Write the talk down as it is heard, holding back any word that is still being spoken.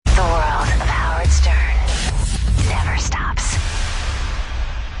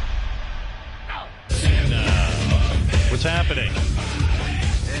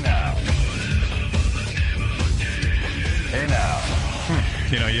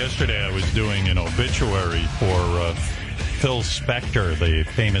yesterday I was doing an obituary for Phil Spector, the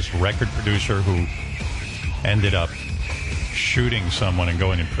famous record producer who ended up shooting someone and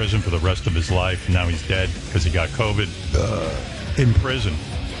going in prison for the rest of his life. And now he's dead because he got COVID in prison.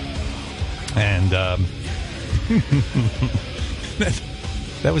 And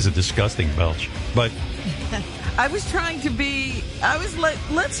that was a disgusting belch. But I was trying to be,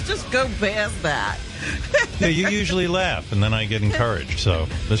 let's just go past that. yeah, you usually laugh, and then I get encouraged. So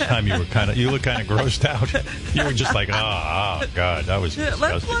this time you look kind of grossed out. You were just like, oh God, that was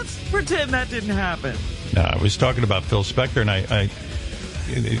disgusting. Let's pretend that didn't happen. No, I was talking about Phil Spector, and I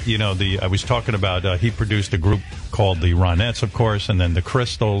was talking about he produced a group called the Ronettes, of course, and then the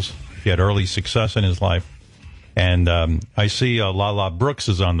Crystals. He had early success in his life, and I see Lala Brooks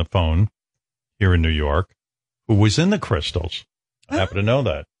is on the phone here in New York, who was in the Crystals. I happen to know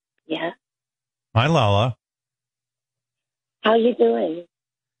that. Yeah. Hi, Lala. How you doing?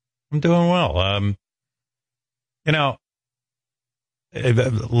 I'm doing well.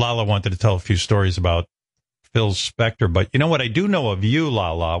 Lala wanted to tell a few stories about Phil Spector, but you know what I do know of you,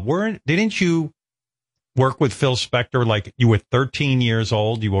 Lala? Didn't you work with Phil Spector like you were 13 years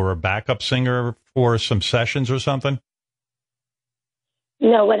old? You were a backup singer for some sessions or something?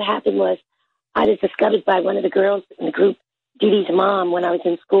 No, what happened was I was discovered by one of the girls in the group, Dee Dee's mom, when I was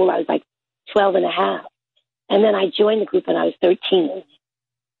in school. I was like 12 and a half. And then I joined the group when I was 13.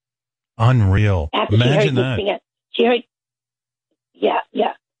 Unreal. After Imagine that. She heard, yeah.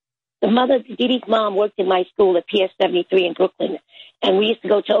 The mother, Dee Dee's mom, worked in my school at PS 73 in Brooklyn. And we used to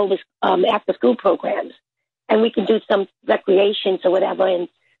go to after-school programs. And we could do some recreations or whatever. And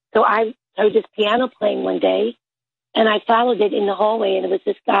so I heard this piano playing one day. And I followed it in the hallway. And it was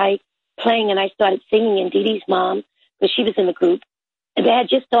this guy playing. And I started singing. And Dee Dee's mom, because she was in the group, and they had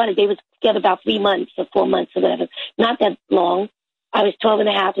just started. They was together about 3 months or 4 months or whatever. Not that long. I was 12 and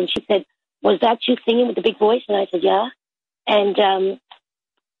a half. And she said, was that you singing with the big voice? And I said, yeah. And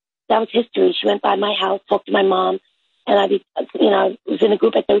that was history. She went by my house, talked to my mom. And I was in a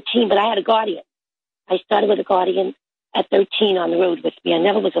group at 13, but I had a guardian. I started with a guardian at 13 on the road with me. I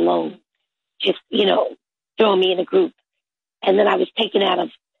never was alone. Just, throwing me in a group. And then I was taken out of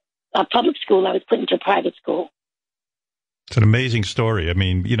public school. I was put into private school. It's an amazing story. I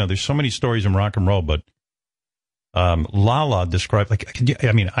mean, there's so many stories in rock and roll, but Lala described,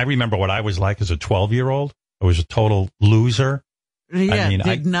 I remember what I was like as a 12-year-old. I was a total loser. Yeah,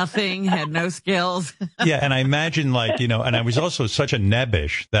 did nothing, had no skills. Yeah, and I imagine and I was also such a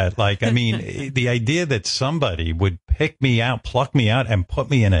nebbish that the idea that somebody would pick me out, pluck me out, and put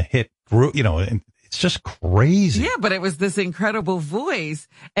me in a hit group, it's just crazy. Yeah, but it was this incredible voice.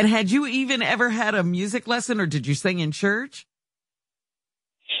 And had you even ever had a music lesson, or did you sing in church?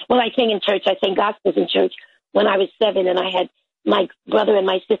 Well, I sang in church. I sang gospels in church when I was 7, and I had my brother and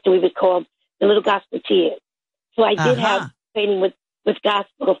my sister. We were called the Little Gospel Tears. So I did have training with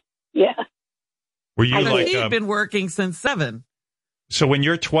gospel. Yeah. Were you you've been working since 7? So when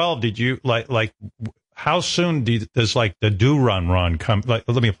you're 12, did you how soon does the Do Run come? Let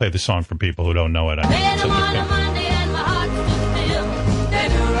me play the song for people who don't know it.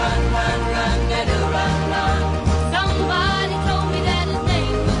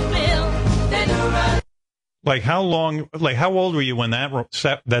 How old were you when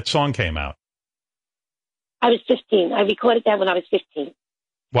that song came out? I was 15. I recorded that when I was 15.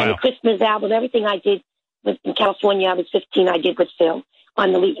 Wow. And the Christmas album, everything I did in California, I was 15, I did with Phil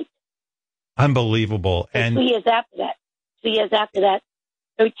on the lead. Unbelievable. And 2 years after that,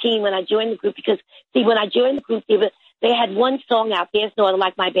 13, when I joined the group, because, when I joined the group, they had one song out, There's No Other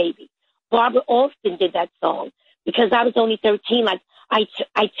Like My Baby. Barbara Alston did that song because I was only 13. I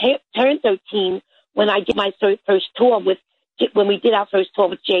turned 13 when I did my first tour when we did our first tour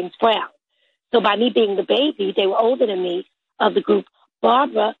with James Brown. So by me being the baby, they were older than me of the group.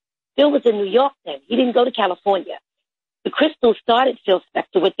 Phil was in New York then. He didn't go to California. The Crystals started Phil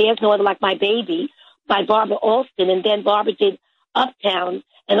Spector with There's No Other Like My Baby by Barbara Alston, and then Barbara did Uptown,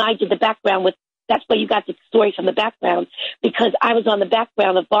 and I did the background that's where you got the story from the background, because I was on the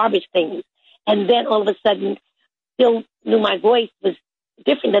background of Barbara's things. And then all of a sudden, Phil knew my voice was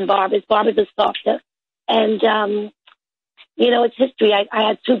different than Barbara's. Barbara's was softer. And, it's history. I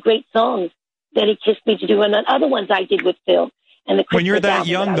had 2 great songs that he kissed me to do, and then other ones I did with Phil. And the when you're that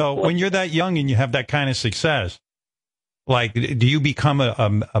young, though, when you're that young and you have that kind of success, do you become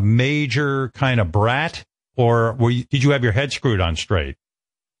a major kind of brat, or did you have your head screwed on straight?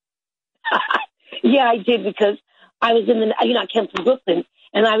 Yeah, I did, because I was I came from Brooklyn,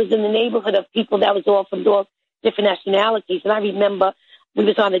 and I was in the neighborhood of people that was all from all different nationalities. And I remember we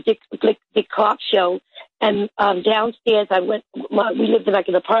was on the Dick Clark show, and downstairs we lived in like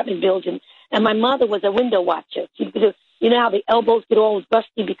an apartment building, and my mother was a window watcher. You know how the elbows get all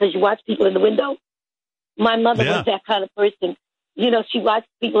rusty because you watch people in the window? My mother was that kind of person. You know, she watched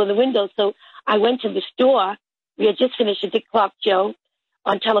people in the window. So I went to the store. We had just finished a Dick Clark show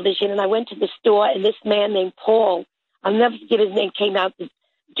on television, and I went to the store, and this man named Paul, I'll never forget his name, came out the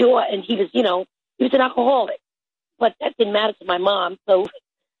door, and he was an alcoholic. But that didn't matter to my mom. So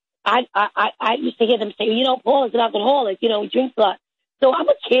I used to hear them say, Paul is an alcoholic. He drinks a lot. So I'm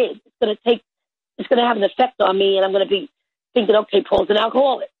a kid. It's going to have an effect on me, and I'm going to be thinking, okay, Paul's an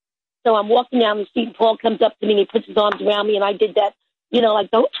alcoholic. So I'm walking down the street, and Paul comes up to me, and he puts his arms around me, and I did that,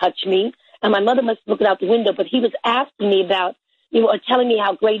 like, don't touch me. And my mother must be looking out the window, but he was asking me about, or telling me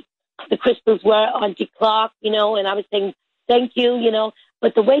how great the crystals were on Dick Clark, and I was saying, thank you,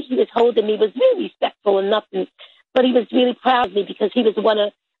 But the way he was holding me was really respectful and nothing. But he was really proud of me because he was one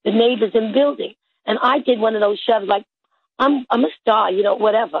of the neighbors in the building. And I did one of those shoves like, I'm a star,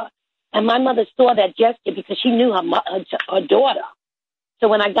 whatever. And my mother saw that gesture because she knew her daughter. So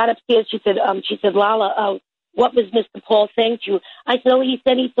when I got upstairs, she said, Lala, what was Mr. Paul saying to you? I said, he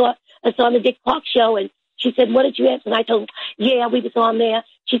said he saw us on the Dick Clark show. And she said, what did you ask? And I told her, yeah, we was on there.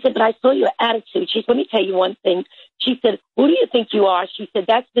 She said, but I saw your attitude. She said, let me tell you one thing. She said, who do you think you are? She said,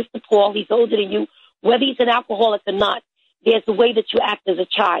 that's Mr. Paul. He's older than you. Whether he's an alcoholic or not, there's a way that you act as a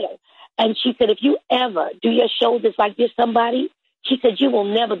child. And she said, if you ever do your shoulders like you're somebody, she said, you will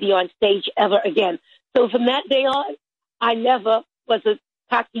never be on stage ever again. So from that day on, I never was a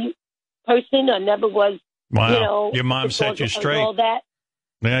cocky person. I never was, your mom set you straight. All that.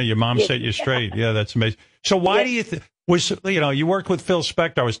 Yeah, your mom set you straight. Yeah, that's amazing. So why do you you worked with Phil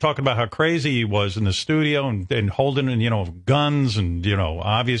Spector. I was talking about how crazy he was in the studio and holding, guns. And,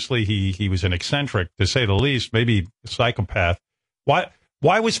 obviously he was an eccentric, to say the least, maybe a psychopath. Why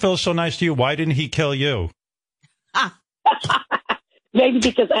was Phil so nice to you? Why didn't he kill you? Maybe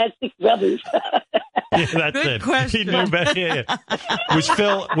because I had 6 brothers. Yeah, that's Good it. question. He knew better. Yeah.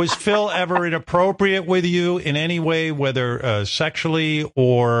 Was Phil ever inappropriate with you in any way, whether sexually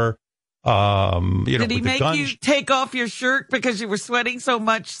or did he with make the guns? you take off your shirt because you were sweating so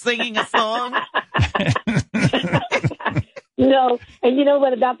much singing a song? No, and you know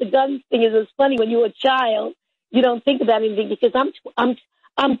what about the guns thing is? It's funny when you're a child, you don't think about anything because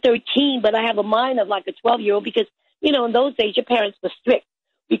I'm 13, but I have a mind of like a 12-year-old because in those days your parents were strict.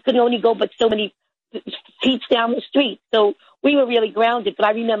 We couldn't only go but so many feet down the street, so we were really grounded. But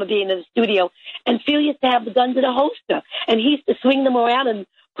I remember being in the studio, and Phil used to have the guns in a holster, and he used to swing them around and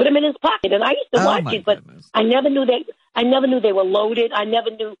put them in his pocket, and I used to watch it, but goodness. I never knew they were loaded. I never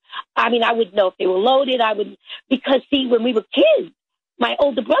knew. I mean, I would know if they were loaded. Because see, when we were kids, my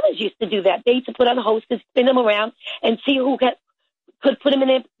older brothers used to do that. They used to put on holsters, spin them around, and see who could put them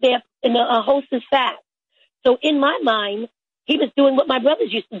in the holsters fast. So in my mind, he was doing what my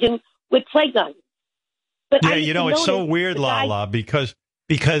brothers used to do with play guns. But yeah, it's so weird, Lala, because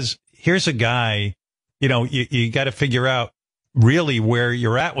here's a guy, you got to figure out really where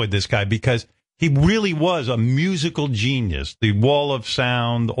you're at with this guy, because he really was a musical genius. The wall of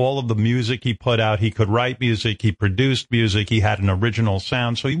sound, all of the music he put out, he could write music, he produced music, he had an original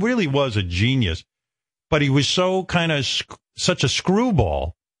sound. So he really was a genius, but he was so such a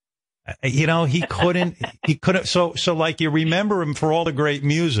screwball. He couldn't, so like you remember him for all the great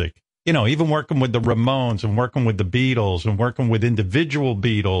music, even working with the Ramones and working with the Beatles and working with individual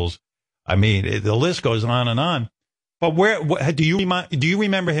Beatles. I mean, the list goes on and on. But do you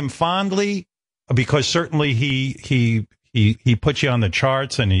remember him fondly? Because certainly he put you on the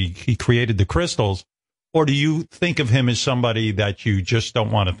charts and he created the crystals. Or do you think of him as somebody that you just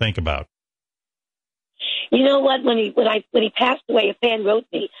don't want to think about? You know what? When he passed away, a fan wrote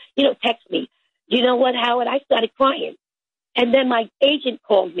me, text me. You know what, Howard? I started crying, and then my agent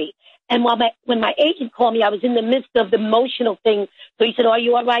called me. And when my agent called me, I was in the midst of the emotional thing. So he said, "Are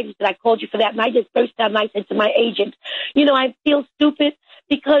you all right?" He said, "I called you for that." And I just burst out and I said to my agent, "I feel stupid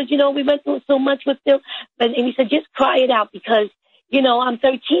because we went through so much with Phil." And he said, "Just cry it out because I'm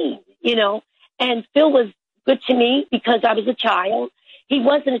 13." And Phil was good to me because I was a child. He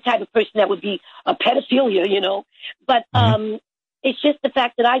wasn't the type of person that would be a pedophilia, But it's just the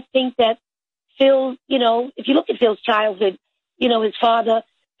fact that I think that Phil, if you look at Phil's childhood, his father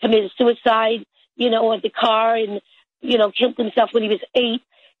committed suicide, in the car and, killed himself when he was 8.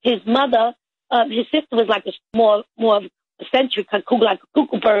 His mother, his sister was like more eccentric, like a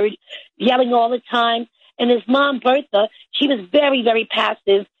cuckoo bird, yelling all the time. And his mom, Bertha, she was very, very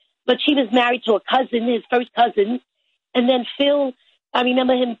passive, but she was married to a cousin, his first cousin. And then Phil, I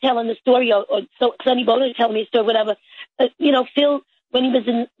remember him telling the story, or Sonny Bono telling me a story, whatever. Phil when he was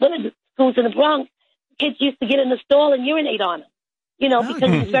in one of the schools in the Bronx, kids used to get in the stall and urinate on him,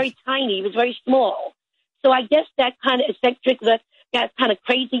 because he was very tiny. He was very small. So I guess that kind of eccentric, that kind of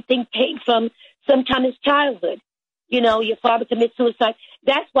crazy thing came from sometime his childhood. Your father commits suicide.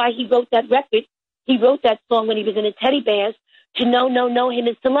 That's why he wrote that record. He wrote that song when he was in the teddy bears. To know him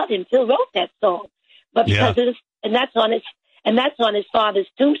is to love him. Phil wrote that song, but because of this, and that's on his father's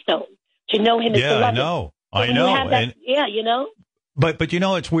tombstone. To know him is to love him. I know. That, But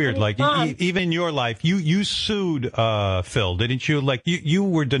it's weird. Like even in your life, you sued Phil, didn't you? Like you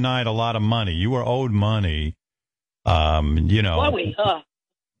were denied a lot of money. You were owed money. Were we?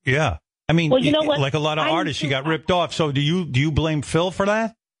 Yeah. I mean, well, you know what? Like a lot of artists, you got ripped off. So do you blame Phil for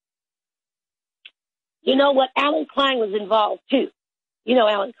that? You know what? Alan Klein was involved too.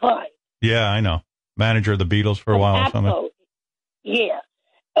 Alan Klein. Yeah, I know. Manager of the Beatles for a while or something. Yeah.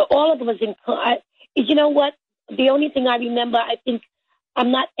 All of them was in. You know what? The only thing I remember, I think I'm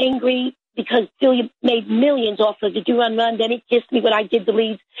not angry because Phil made millions off of the Do Run Run. Then he kissed me when I did the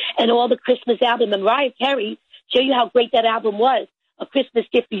leads and all the Christmas album. And Mariah Carey, show you how great that album was. A Christmas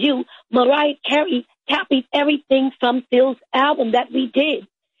Gift for You. Mariah Carey copied everything from Phil's album that we did.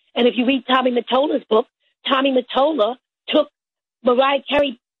 And if you read Tommy Mottola's book, Tommy Mottola took Mariah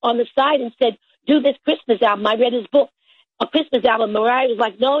Carey on the side and said, do this Christmas album. I read his book, a Christmas album. Mariah was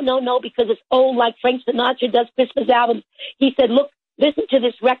like, no, because it's old, like Frank Sinatra does Christmas albums. He said, look, listen to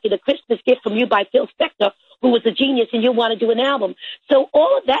this record, A Christmas Gift from You by Phil Spector, who was a genius, and you'll want to do an album. So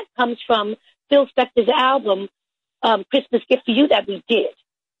all of that comes from Phil Spector's album, Christmas Gift for You, that we did.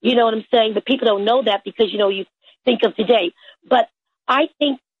 You know what I'm saying? But people don't know that because, you think of today. But I would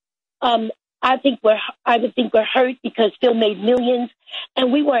think we're hurt because Phil made millions,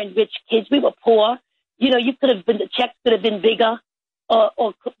 and we weren't rich kids. We were poor. You could have been, the checks could have been bigger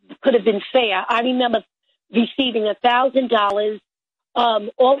or could have been fair. I remember receiving $1,000,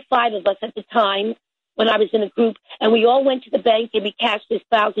 all five of us at the time when I was in a group, and we all went to the bank and we cashed this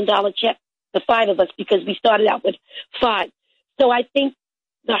 $1,000 check, the five of us, because we started out with five. So I think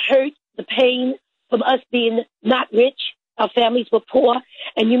the hurt, the pain from us being not rich, our families were poor,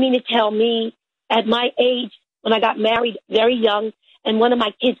 and you mean to tell me at my age, when I got married very young, and one of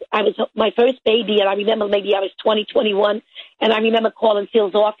my kids, I was my first baby, and I remember maybe I was 20, 21, and I remember calling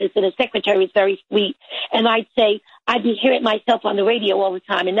Phil's office, and the secretary was very sweet, and I'd be hearing myself on the radio all the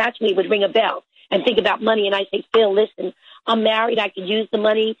time, and naturally it would ring a bell and think about money, and I'd say, Phil, listen, I'm married, I could use the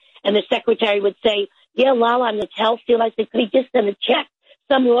money, and the secretary would say, yeah, Lala, I'm going to tell Phil. I said, could he just send a check,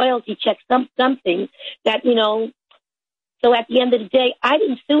 some royalty check, something that, So at the end of the day, I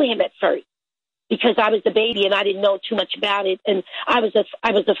didn't sue him at first because I was a baby and I didn't know too much about it, and I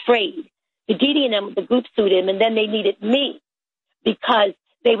was afraid. The Didi and them, the group sued him, and then they needed me because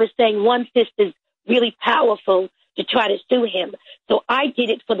they were saying one fist is really powerful to try to sue him. So I did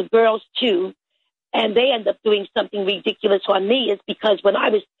it for the girls too, and they ended up doing something ridiculous on me. Is because when I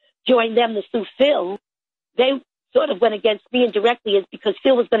was joining them to sue Phil, they sort of went against me indirectly. Is because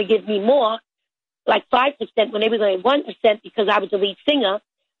Phil was going to give me more, like 5%, when they were going to 1% because I was the lead singer.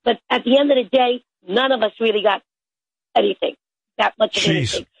 But at the end of the day, none of us really got anything, that much of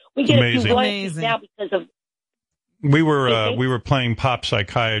anything. We get a few royalties now because of... We were playing Pop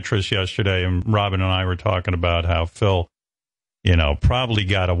Psychiatrist yesterday, and Robin and I were talking about how Phil, probably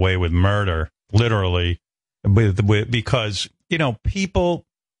got away with murder, literally, because,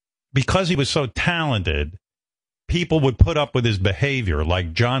 because he was so talented, people would put up with his behavior.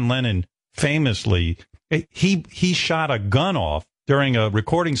 Like John Lennon famously, he shot a gun off during a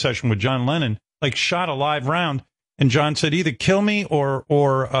recording session with John Lennon, like shot a live round. And John said, either kill me or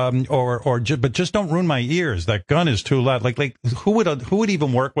but just don't ruin my ears. That gun is too loud. Like who would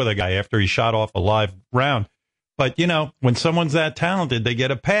even work with a guy after he shot off a live round? But, when someone's that talented, they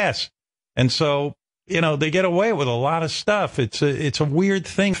get a pass. And so, they get away with a lot of stuff. It's a weird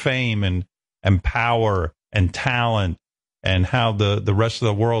thing, fame and power and talent, and how the rest of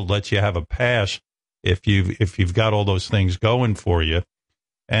the world lets you have a pass if you've got all those things going for you.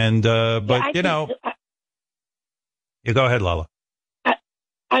 And, you go ahead, Lala. I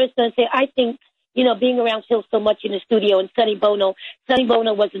was going to say, I think, being around Phil so much in the studio, and Sonny Bono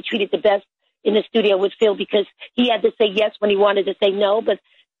wasn't treated the best in the studio with Phil because he had to say yes when he wanted to say no, but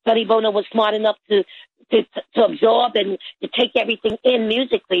Sonny Bono was smart enough to absorb and to take everything in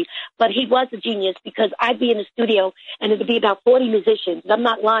musically. But he was a genius because I'd be in the studio and it would be about 40 musicians. I'm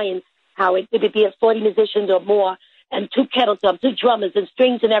not lying, Howard. It would be 40 musicians or more, and 2 kettle drums, 2 drummers and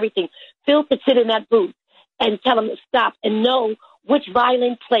strings and everything. Phil could sit in that booth and tell them to stop and know which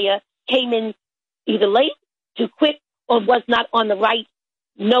violin player came in either late, too quick, or was not on the right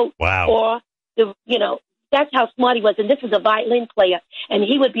note. Wow. Or, that's how smart he was. And this is a violin player, and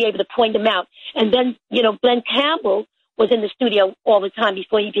he would be able to point them out. And then, Glenn Campbell was in the studio all the time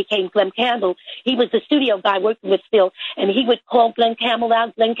before he became Glenn Campbell. He was the studio guy working with Phil, and he would call Glenn Campbell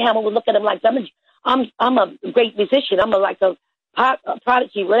out. Glenn Campbell would look at him like, I'm a great musician. I'm a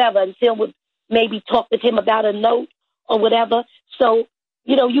prodigy, whatever. And Phil would maybe talk with him about a note or whatever. So,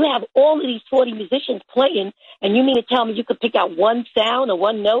 you have all of these 40 musicians playing, and you mean to tell me you could pick out one sound or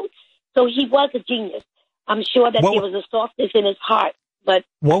one note? So he was a genius. I'm sure that there was a softness in his heart. But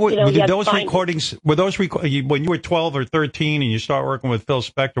what were those recordings? Were those when you were 12 or 13 and you start working with Phil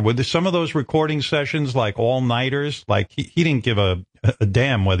Spector? Were there some of those recording sessions like all nighters? Like he didn't give a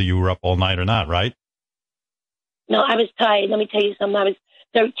damn whether you were up all night or not, right? No, I was tired. Let me tell you something. I was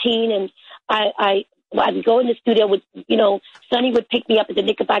 13, and I would go in the studio with, Sonny would pick me up at the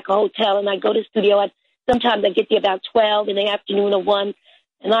Knickerbocker Hotel, and I'd go to the studio. Sometimes I'd get there about 12 in the afternoon or 1.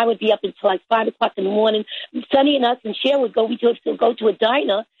 And I would be up until like 5 o'clock in the morning. Sonny and us and Cher would go. We'd go to a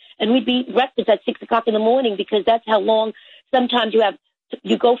diner, and we'd be breakfast at 6 o'clock in the morning, because that's how long. Sometimes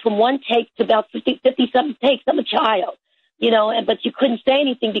you go from one take to about 50-something takes. I'm a child, but you couldn't say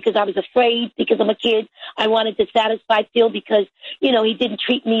anything because I was afraid, because I'm a kid. I wanted to satisfy Phil because, he didn't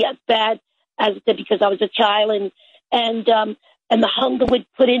treat me as bad as because I was a child, and the hunger would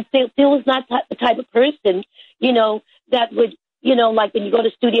put in. Phil was not the type of person, that would. Like when you go to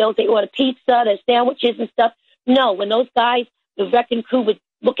studios, they order pizza, their sandwiches and stuff. No, when those guys, the wrecking crew, would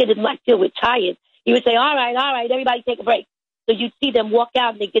look at him like Phil was tired, he would say, all right, everybody take a break. So you'd see them walk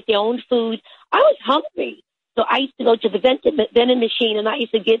out and they get their own food. I was hungry. So I used to go to the vending machine, and I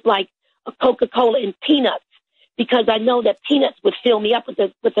used to get like a Coca-Cola and peanuts, because I know that peanuts would fill me up with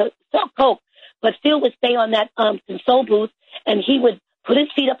the Coke. But Phil would stay on that console booth, and he would put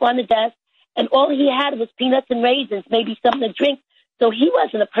his feet up on the desk, and all he had was peanuts and raisins, maybe something to drink. So he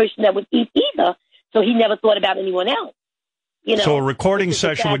wasn't a person that would eat either. So he never thought about anyone else. So a recording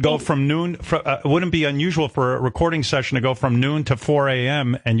session would go from noon. It wouldn't be unusual for a recording session to go from noon to 4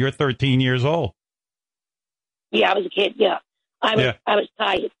 a.m. and you're 13 years old. Yeah, I was a kid. Yeah, I was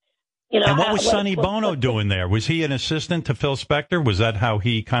tired. And what was Sonny Bono doing there? Was he an assistant to Phil Spector? Was that how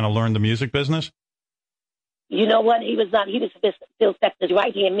he kind of learned the music business? You know what? He was not. He was Phil Spector's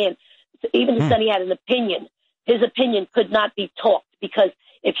right-hand man. Even if Sonny had an opinion, his opinion could not be talked, because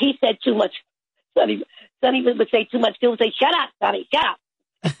if he said too much, Sonny would say too much. Phil would say, "Shut up, Sonny, shut up."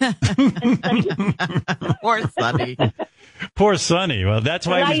 Poor Sonny. Poor Sonny. Well, that's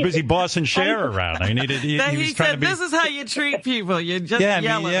why he was busy bossing Cher around. He was trying to be. This is how you treat people. You just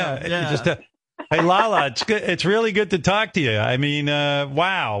yell at them. Yeah. Hey, Lala, it's good. It's really good to talk to you. I mean,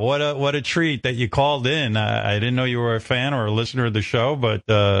 wow, what a treat that you called in. I didn't know you were a fan or a listener of the show, but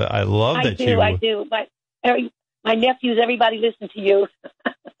I love that you. I do. My nephews, everybody listen to you.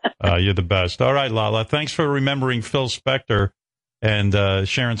 You're the best. All right, Lala, thanks for remembering Phil Spector and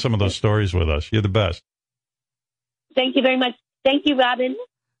sharing some of those stories with us. You're the best. Thank you very much. Thank you, Robin.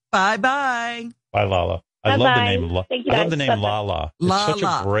 Bye-bye. Bye, Lala. I love the name. I love the name Lala. It's such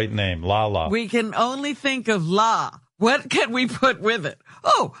a great name, Lala. We can only think of La. What can we put with it?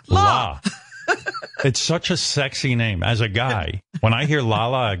 Oh, La. It's such a sexy name. As a guy, when I hear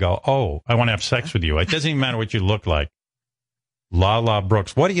Lala, I go, oh, I want to have sex with you. It doesn't even matter what you look like. Lala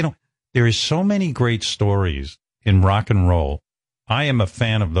Brooks. There is so many great stories in rock and roll. I am a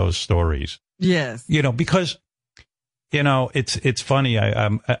fan of those stories. Yes. Because, it's funny.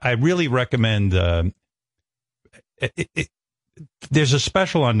 I really recommend, there's a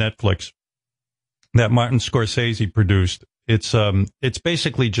special on Netflix that Martin Scorsese produced. It's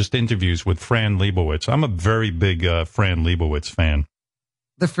basically just interviews with Fran Lebowitz. I'm a very big Fran Lebowitz fan.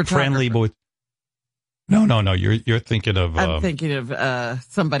 The photographer. Fran Lebowitz. No. You're thinking of. I'm thinking of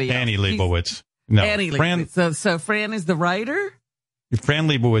somebody else. Annie Leibovitz. No, Annie Leibovitz. So Fran is the writer? Fran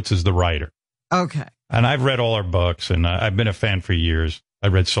Lebowitz is the writer. Okay. And I've read all her books, and I've been a fan for years. I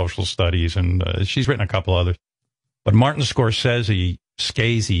read Social Studies, and she's written a couple others. But Martin Scorsese,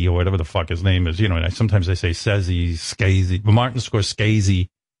 Scasey, or whatever the fuck his name is, sometimes they say Sezzy, Scasey, but Martin Scorsese,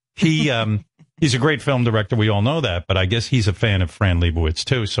 he's a great film director. We all know that, but I guess he's a fan of Fran Lebowitz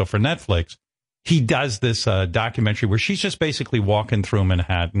too. So for Netflix, he does this documentary where she's just basically walking through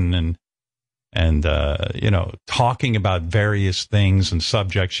Manhattan and talking about various things and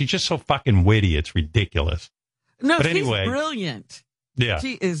subjects. She's just so fucking witty. It's ridiculous. No, but she's anyway, brilliant. Yeah,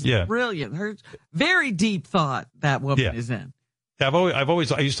 she is brilliant. Her very deep thought that woman is in.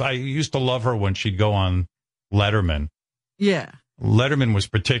 I used to love her when she'd go on Letterman. Yeah, Letterman was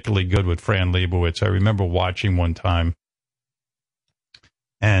particularly good with Fran Lebowitz. I remember watching one time,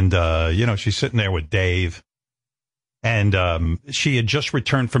 and she's sitting there with Dave, And she had just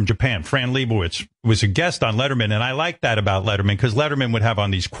returned from Japan. Fran Lebowitz was a guest on Letterman, and I like that about Letterman because Letterman would have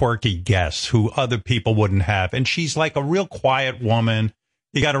on these quirky guests who other people wouldn't have. And she's like a real quiet woman.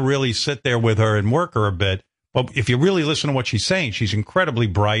 You got to really sit there with her and work her a bit. But if you really listen to what she's saying, she's incredibly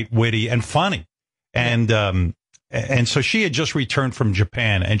bright, witty, and funny. And so she had just returned from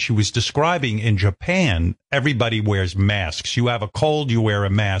Japan, and she was describing in Japan, everybody wears masks. You have a cold, you wear a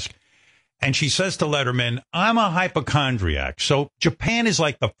mask. And she says to Letterman, I'm a hypochondriac, so Japan is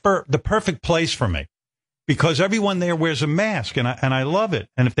like the perfect place for me because everyone there wears a mask, and I love it.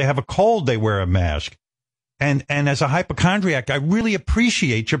 And if they have a cold, they wear a mask. And as a hypochondriac, I really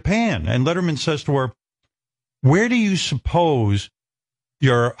appreciate Japan. And Letterman says to her, where do you suppose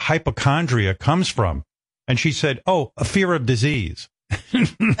your hypochondria comes from? And she said, oh, a fear of disease.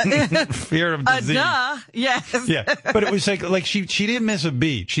 Fear of disease. Duh. Yes. Yeah. But it was like she didn't miss a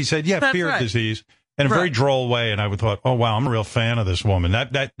beat. She said, yeah, That's fear right. of disease in a very droll way. And I thought, oh, wow, I'm a real fan of this woman.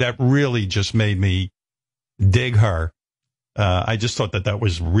 That really just made me dig her. I just thought that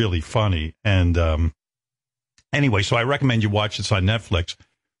was really funny. And anyway, so I recommend you watch this on Netflix.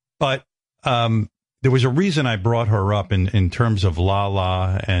 But there was a reason I brought her up in terms of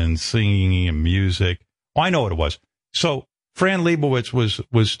Lala and singing and music. Oh, I know what it was. So Fran Lebowitz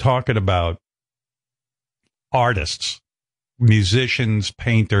was talking about artists, musicians,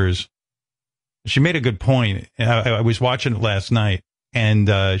 painters. She made a good point. I was watching it last night,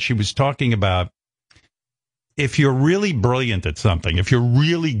 and she was talking about if you're really brilliant at something, if you're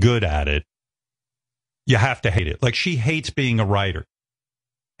really good at it, you have to hate it. Like she hates being a writer.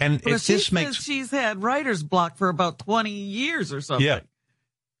 And Well, if she this says makes she's had writer's block for about 20 years or something. Yeah.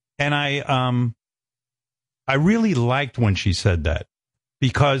 And I really liked when she said that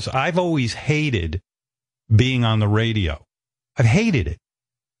because I've always hated being on the radio. I've hated it.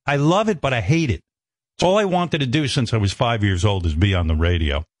 I love it, but I hate it. It's all I wanted to do since I was 5 years old is be on the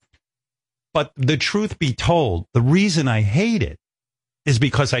radio. But the truth be told, the reason I hate it is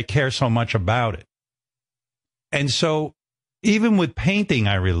because I care so much about it. And so even with painting,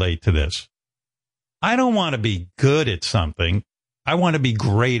 I relate to this. I don't want to be good at something. I want to be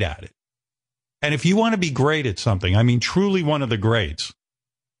great at it. And if you want to be great at something, I mean, truly one of the greats,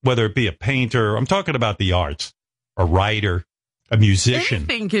 whether it be a painter, I'm talking about the arts, a writer, a musician.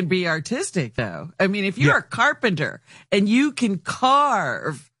 Anything can be artistic, though. I mean, if you're a carpenter and you can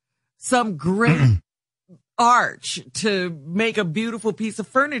carve some great arch to make a beautiful piece of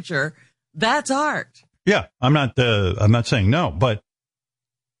furniture, that's art. Yeah, I'm not saying no, but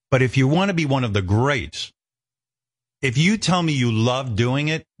if you want to be one of the greats, if you tell me you love doing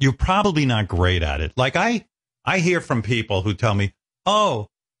it, you're probably not great at it. Like I hear from people who tell me, "Oh,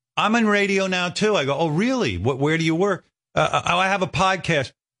 I'm on radio now too." I go, "Oh, really? Where do you work?" I have a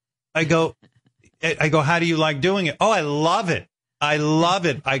podcast. I go, "How do you like doing it?" "Oh, I love it. I love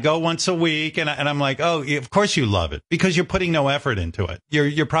it. I go once a week," and I'm like, "Oh, of course you love it because you're putting no effort into it.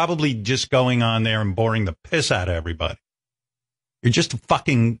 You're probably just going on there and boring the piss out of everybody. You're just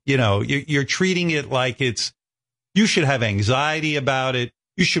fucking, you're treating it like it's." You should have anxiety about it.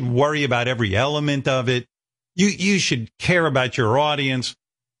 You should worry about every element of it. You should care about your audience.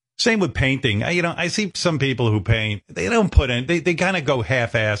 Same with painting. I see some people who paint, they don't put in, they kind of go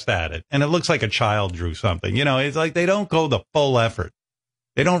half-assed at it. And it looks like a child drew something. It's like they don't go the full effort.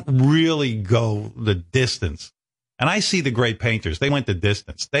 They don't really go the distance. And I see the great painters. They went the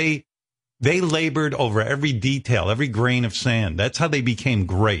distance. They labored over every detail, every grain of sand. That's how they became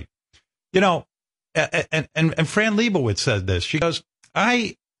great. And Fran Lebowitz said this. She goes,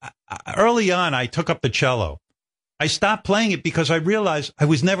 early on, I took up the cello. I stopped playing it because I realized I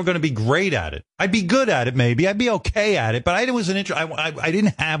was never going to be great at it. I'd be good at it, maybe. I'd be okay at it, but I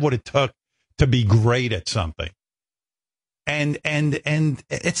didn't have what it took to be great at something. And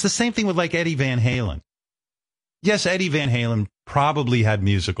it's the same thing with like Eddie Van Halen. Yes, Eddie Van Halen probably had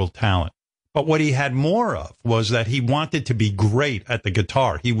musical talent. But what he had more of was that he wanted to be great at the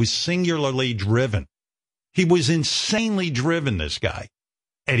guitar. He was singularly driven. He was insanely driven, this guy,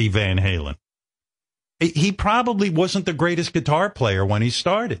 Eddie Van Halen. He probably wasn't the greatest guitar player when he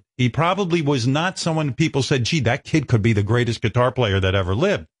started. He probably was not someone people said, gee, that kid could be the greatest guitar player that ever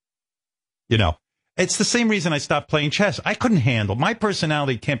lived. It's the same reason I stopped playing chess. I couldn't handle, my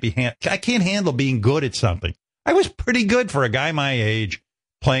personality I can't handle being good at something. I was pretty good for a guy my age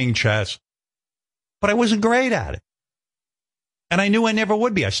playing chess. But I wasn't great at it. And I knew I never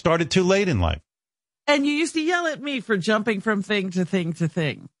would be. I started too late in life. And you used to yell at me for jumping from thing to thing to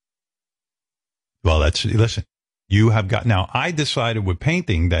thing. Well, listen, you have got, now I decided with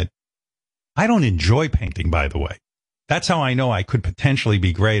painting that I don't enjoy painting, by the way. That's how I know I could potentially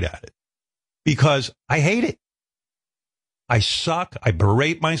be great at it. Because I hate it. I suck. I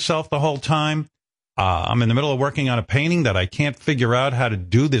berate myself the whole time. I'm in the middle of working on a painting that I can't figure out how to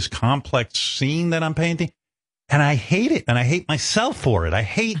do this complex scene that I'm painting. And I hate it. And I hate myself for it. I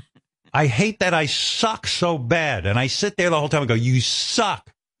hate that I suck so bad. And I sit there the whole time and go, you suck.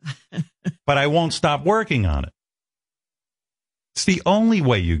 But I won't stop working on it. It's the only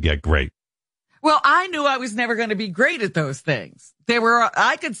way you get great. Well, I knew I was never going to be great at those things.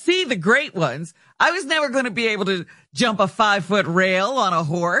 I could see the great ones. I was never going to be able to jump a 5-foot rail on a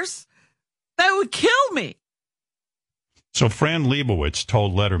horse. That would kill me. So Fran Lebowitz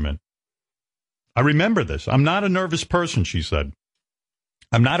told Letterman, I remember this. I'm not a nervous person, she said.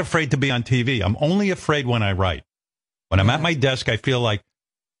 I'm not afraid to be on TV. I'm only afraid when I write. When I'm at my desk, I feel like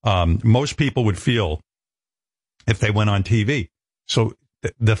most people would feel if they went on TV. So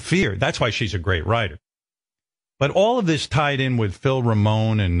the fear, that's why she's a great writer. But all of this tied in with Phil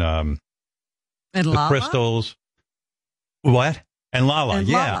Ramone and the Lala? Crystals. What? And Lala. And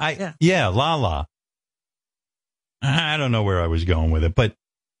yeah, Lala, yeah, Lala. I don't know where I was going with it, but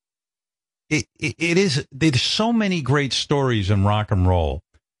it is, there's so many great stories in rock and roll.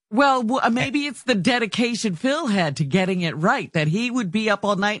 Well, maybe it's the dedication Phil had to getting it right, that he would be up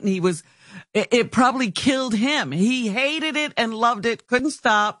all night and it probably killed him. He hated it and loved it, couldn't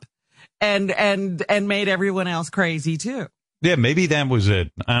stop, and made everyone else crazy too. Yeah, maybe that was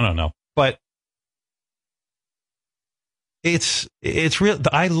it. I don't know. But it's real.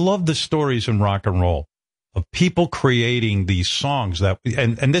 I love the stories in rock and roll of people creating these songs that,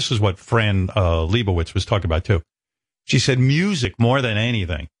 and this is what Fran Lebowitz was talking about too. She said music more than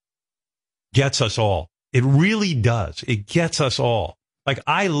anything gets us all. It really does. It gets us all. Like,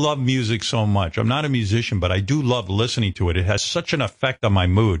 I love music so much. I'm not a musician, but I do love listening to it. It has such an effect on my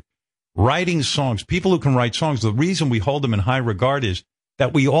mood. Writing songs, people who can write songs, the reason we hold them in high regard is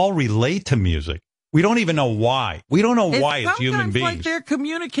that we all relate to music. We don't even know why. We don't know why as human beings. Like they're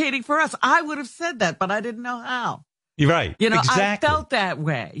communicating for us. I would have said that, but I didn't know how. You're right. Exactly. I felt that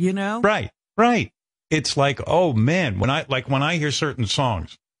way, Right. It's like, oh man, when I hear certain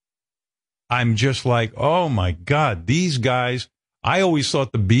songs, I'm just like, oh my God, these guys, I always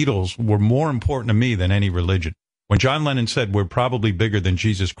thought the Beatles were more important to me than any religion. When John Lennon said we're probably bigger than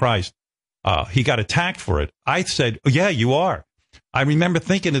Jesus Christ, he got attacked for it. I said, yeah, you are. I remember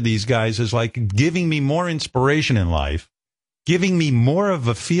thinking of these guys as like giving me more inspiration in life, giving me more of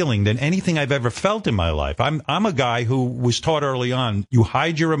a feeling than anything I've ever felt in my life. I'm a guy who was taught early on, you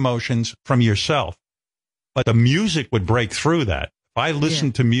hide your emotions from yourself. But the music would break through that. If I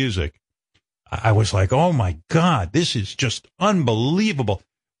listened to music, I was like, oh my God, this is just unbelievable.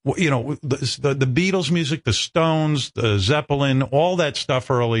 The Beatles music, the Stones, the Zeppelin, all that stuff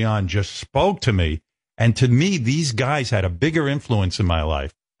early on just spoke to me. And to me, these guys had a bigger influence in my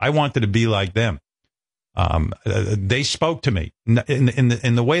life. I wanted to be like them. They spoke to me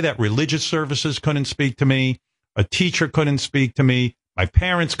in the way that religious services couldn't speak to me. A teacher couldn't speak to me. My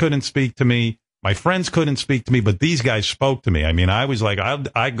parents couldn't speak to me. My friends couldn't speak to me, but these guys spoke to me. I mean, I was like,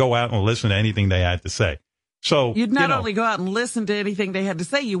 I'd go out and listen to anything they had to say. So you'd not only go out and listen to anything they had to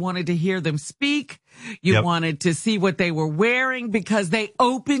say, you wanted to hear them speak. You wanted to see what they were wearing because they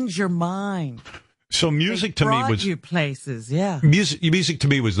opened your mind. So music to me was you places. Yeah. Music to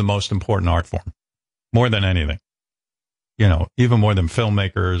me was the most important art form, more than anything. Even more than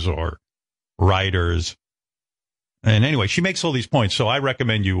filmmakers or writers. And anyway, she makes all these points, so I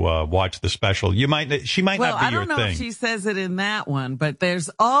recommend you watch the special. She might not be your thing. Well, I don't know if she says it in that one, but there's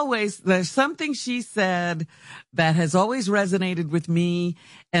something she said that has always resonated with me,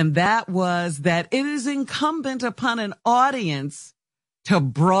 and that was that it is incumbent upon an audience to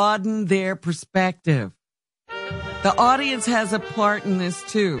broaden their perspective. The audience has a part in this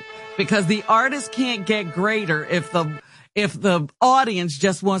too, because the artist can't get greater if the audience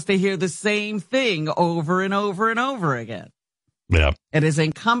just wants to hear the same thing over and over and over again. Yeah. It is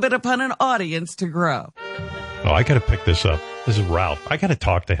incumbent upon an audience to grow. Oh, I got to pick this up. This is Ralph. I got to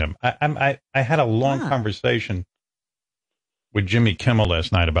talk to him. I had a long conversation with Jimmy Kimmel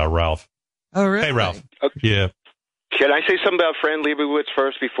last night about Ralph. Oh, really? Hey, Ralph. Okay. Yeah. Can I say something about Fran Lebowitz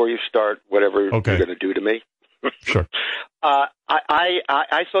first before you start whatever you're going to do to me? Sure. I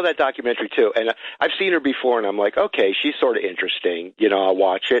saw that documentary too, and I've seen her before, and I'm like, okay, she's sort of interesting. I'll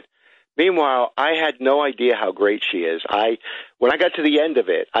watch it. Meanwhile, I had no idea how great she is. When I got to the end of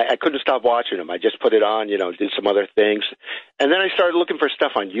it, I couldn't stop watching them. I just put it on, did some other things, and then I started looking for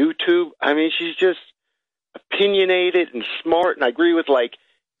stuff on YouTube. I mean, she's just opinionated and smart, and I agree with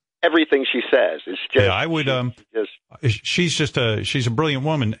everything she says. It's just, I would. She's a brilliant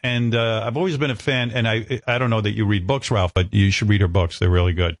woman, and I've always been a fan. And I don't know that you read books, Ralph, but you should read her books. They're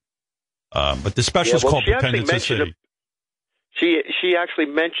really good. But the special is called Pretend It's a City. She actually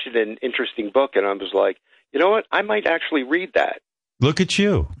mentioned an interesting book, and I was like, you know what? I might actually read that. Look at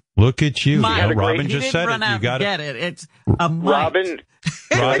you. Look at you. Robin he just didn't said run it. Out You got and get it. It's a Robin,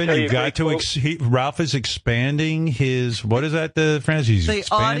 you got to. Ralph is expanding his. What is that? The phrase? He's the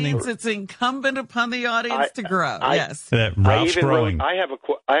expanding. audience. It's incumbent upon the audience to grow. Yes, that Ralph's growing. I have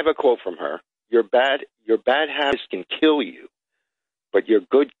a quote from her. Your bad habits can kill you, but your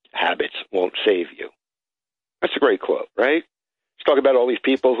good habits won't save you. That's a great quote, right? She's talking about all these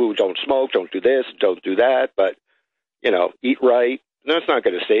people who don't smoke, don't do this, don't do that, but eat right. That's not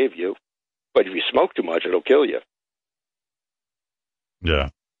going to save you. But if you smoke too much, it'll kill you. Yeah.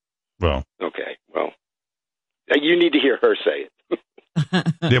 Well. Okay. Well, you need to hear her say it.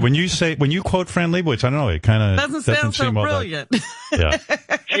 Yeah. When you quote Fran Lebowitz, I don't know. It kind of doesn't sound so brilliant. Yeah.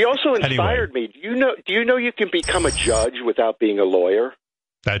 She also inspired me. Do you know you can become a judge without being a lawyer?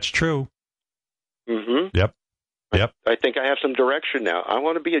 That's true. Mm-hmm. Yep. I think I have some direction now. I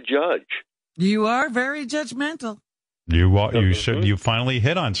want to be a judge. You are very judgmental. You finally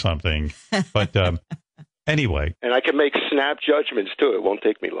hit on something, but anyway. And I can make snap judgments too. It won't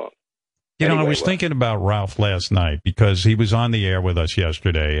take me long. I was thinking about Ralph last night because he was on the air with us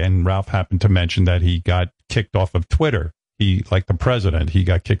yesterday, and Ralph happened to mention that he got kicked off of Twitter. He, like the president, he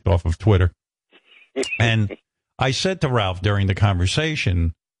got kicked off of Twitter. And I said to Ralph during the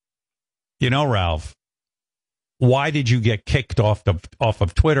conversation, Ralph, why did you get kicked off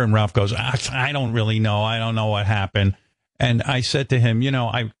of Twitter? And Ralph goes, I don't really know. I don't know what happened. And I said to him,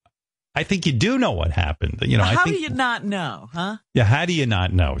 I think you do know what happened. How do you not know, huh? Yeah, how do you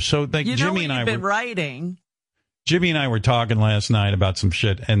not know? So Jimmy and I were writing. Jimmy and I were talking last night about some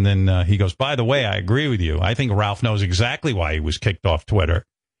shit, and then he goes, by the way, I agree with you. I think Ralph knows exactly why he was kicked off Twitter.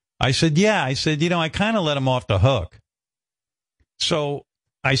 I said, yeah. I said, I kind of let him off the hook. So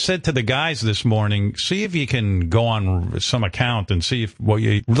I said to the guys this morning, see if you can go on some account and see if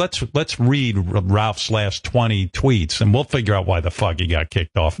let's read Ralph's last 20 tweets, and we'll figure out why the fuck he got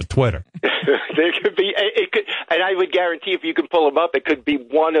kicked off of Twitter. There could be and I would guarantee if you can pull them up, it could be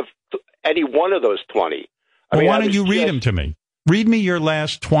any one of those 20. Well, why don't you read them to me? Read me your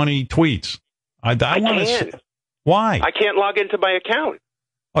last 20 tweets. I want to. Why? I can't log into my account.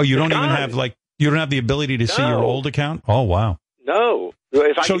 Oh, you don't even have you don't have the ability to see your old account? Oh, wow. No.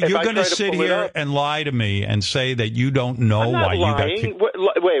 So you're going to sit here and lie to me and say that you don't know why you got kicked?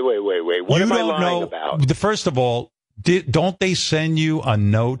 Wait. What am I lying about? First of all, don't they send you a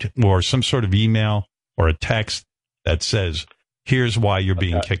note or some sort of email or a text that says, here's why you're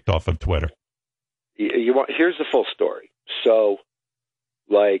being kicked off of Twitter? Here's the full story. So,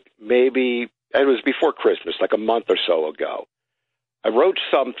 maybe it was before Christmas, like a month or so ago. I wrote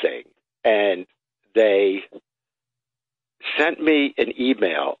something, and they sent me an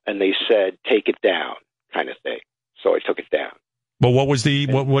email, and they said, take it down, kind of thing. So I took it down. But what was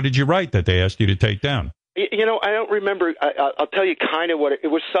what did you write that they asked you to take down? I don't remember. I'll tell you kind of what it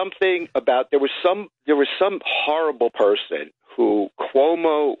was. Something about there was some horrible person who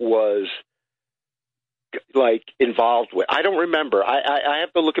Cuomo was involved with. I don't remember. I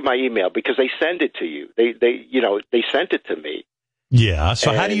have to look at my email because they send it to you. They sent it to me. Yeah.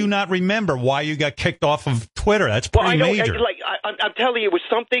 So how do you not remember why you got kicked off of Twitter? That's pretty major. I'm telling you, it was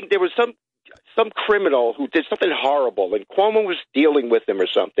something. There was some criminal who did something horrible, and Cuomo was dealing with him or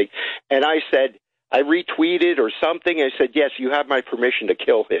something. And I said, I retweeted or something. I said, yes, you have my permission to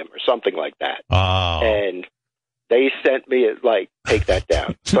kill him or something like that. Oh. And they sent me take that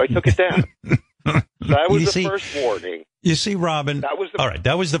down. So I took it down. That was the first warning. You see, Robin. All right,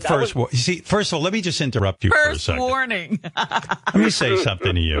 that was the first warning. You see, first of all, let me just interrupt you for a second. First warning. Let me say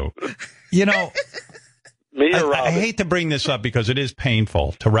something to you. I hate to bring this up because it is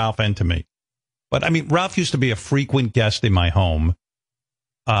painful to Ralph and to me. But, Ralph used to be a frequent guest in my home.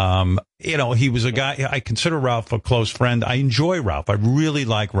 He was a guy, I consider Ralph a close friend. I enjoy Ralph. I really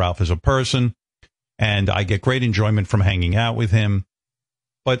like Ralph as a person, and I get great enjoyment from hanging out with him.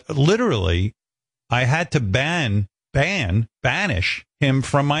 But literally, I had to banish him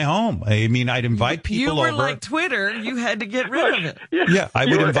from my home. I'd invite people over. You were like Twitter. You had to get rid of it. Yeah, I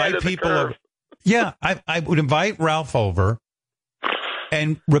would invite people over. Yeah, I would invite Ralph over,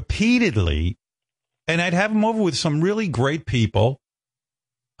 and repeatedly, and I'd have him over with some really great people.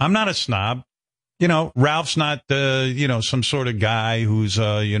 I'm not a snob. Ralph's not, some sort of guy who's,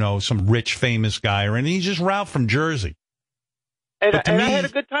 some rich, famous guy or anything. He's just Ralph from Jersey. And I had a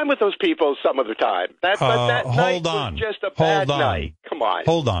good time with those people some of the time. That night was just a bad night. Come on.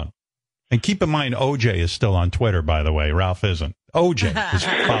 Hold on. And keep in mind, OJ is still on Twitter, by the way. Ralph isn't. OJ is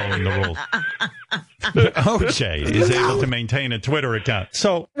following the rules. OJ is able to maintain a Twitter account.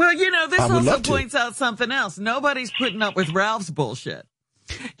 So, well, this also points out something else. Nobody's putting up with Ralph's bullshit.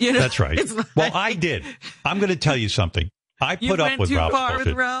 That's right. Well, I did. I'm going to tell you something. I put up with Ralph's bullshit.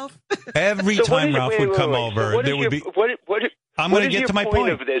 With Ralph? Every time Ralph would come over, so there would be. I'm going to get to my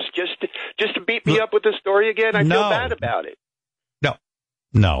point of this. Just to beat me up with the story again. I feel bad about it.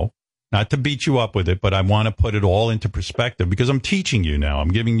 No, not to beat you up with it, but I want to put it all into perspective because I'm teaching you now. I'm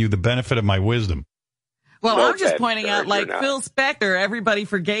giving you the benefit of my wisdom. Well, I'm just pointing out, like Phil Spector, everybody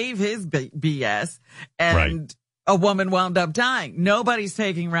forgave his BS, and a woman wound up dying. Nobody's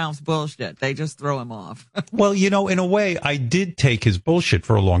taking Ralph's bullshit. They just throw him off. Well, in a way, I did take his bullshit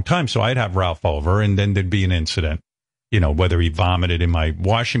for a long time. So I'd have Ralph over, and then there'd be an incident. Whether he vomited in my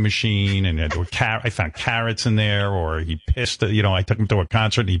washing machine and I found carrots in there, or he pissed, I took him to a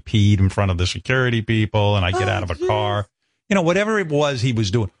concert and he peed in front of the security people and I get out of a car. Whatever it was he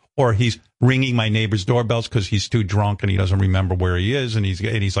was doing. Or he's ringing my neighbor's doorbells because he's too drunk and he doesn't remember where he is. And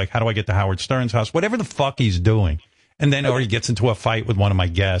he's like, how do I get to Howard Stern's house? Whatever the fuck he's doing. And then, or he gets into a fight with one of my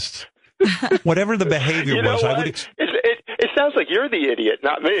guests. Whatever the behavior was, I would it sounds like you're the idiot,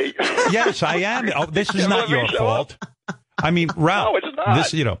 not me. Yes, I am. Oh, this is not your fault. I mean, Ralph, no, it's not.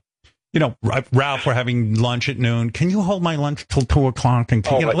 Ralph, we're having lunch at noon. Can you hold my lunch till 2:00?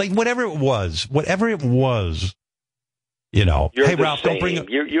 And like whatever it was, hey Ralph, don't bring a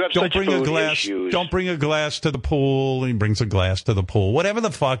glass. Issues. Don't bring a glass to the pool. And he brings a glass to the pool. Whatever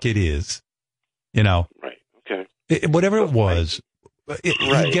the fuck it is, Right. Okay. Whatever it was,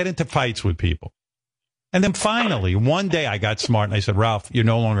 you get into fights with people. And then finally, one day I got smart and I said, Ralph, you're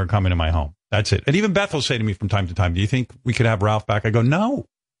no longer coming to my home. That's it. And even Beth will say to me from time to time, do you think we could have Ralph back? I go, no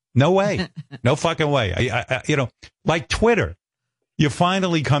way. No fucking way. I like Twitter, you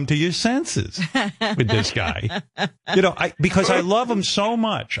finally come to your senses with this guy, because I love him so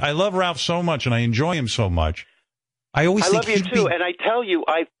much. I love Ralph so much and I enjoy him so much. I love you too. And I tell you,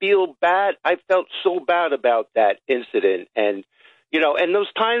 I feel bad. I felt so bad about that incident. And, and those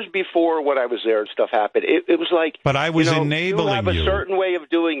times before when I was there and stuff happened, it was like, but I was enabling you. You have a certain way of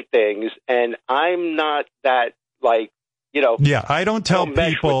doing things, and I'm not that, Yeah, I don't tell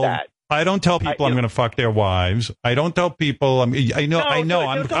people. I don't tell people I'm going to fuck their wives. I don't tell people. I know.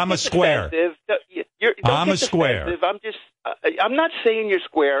 I'm a square. I'm a square. I'm not saying you're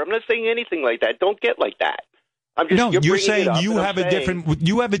square. I'm not saying anything like that. Don't get like that. You're saying you have a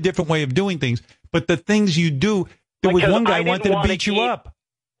different way of doing things, but the things you do. There was one guy wanted to beat you up.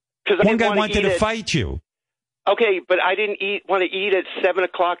 One guy wanted to fight you. Okay, but I didn't want to eat at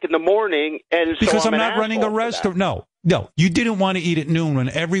 7:00 in the morning, and because so I'm not running a restaurant. No, you didn't want to eat at noon when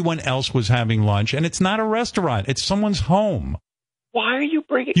everyone else was having lunch, and it's not a restaurant; it's someone's home. Why are you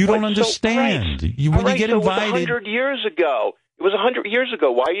bringing? You don't understand. When you get invited, it was 100 years ago. It was 100 years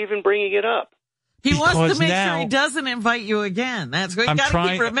ago. Why are you even bringing it up? He wants to make sure he doesn't invite you again. That's what you got to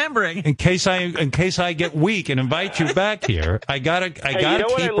keep remembering. In case I get weak and invite you back here, I gotta keep repeating it. You know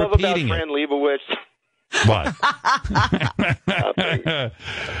what I love about Fran Lebowitz? What?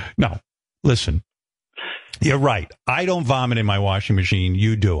 No, listen. You're right. I don't vomit in my washing machine.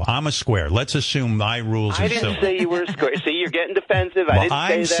 You do. I'm a square. Let's assume my rules are simple. I didn't say you were a square. See, you're getting defensive.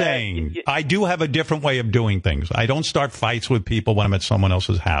 I'm saying I do have a different way of doing things. I don't start fights with people when I'm at someone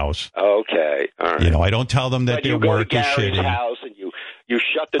else's house. Okay. All right. I don't tell them that their work is shitty. House and you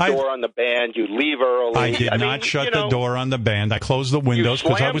shut the door on the band. You leave early. I did not shut the door on the band. I closed the windows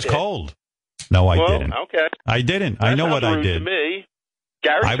because I was cold. No, I didn't. Okay. I didn't. I know what I did. To me.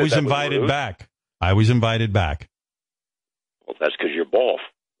 I was invited back. I was invited back. Well, that's because you're both.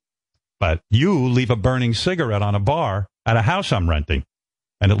 But you leave a burning cigarette on a bar at a house I'm renting,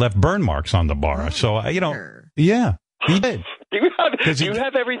 and it left burn marks on the bar. So, yeah, he did. Do you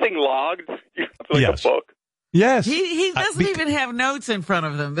have everything logged? You have a book? Yes. He doesn't even have notes in front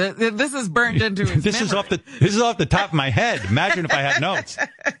of them. This is burned into his This is off the top of my head. Imagine if I had notes.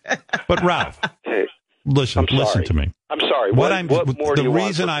 But Ralph, listen to me. I'm sorry. What more do you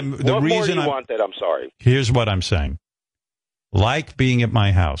want? I'm sorry. Here's what I'm saying. Like being at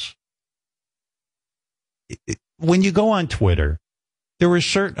my house. When you go on Twitter, there are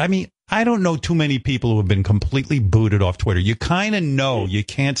I don't know too many people who have been completely booted off Twitter. You kind of know you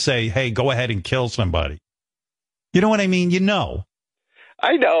can't say, hey, go ahead and kill somebody. You know what I mean?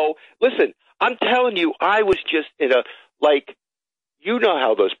 I know. Listen, I'm telling you, I was just in you know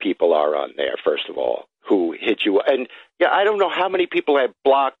how those people are on there, first of all, who hit you. And I don't know how many people I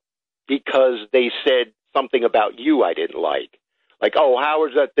blocked because they said something about you I didn't like. Like, oh,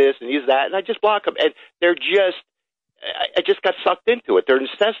 Howard's at this and he's that. And I just block them. And they're I just got sucked into it. They're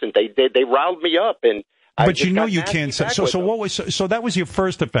incessant. They riled me up. And But you know you can't say. So what was so that was your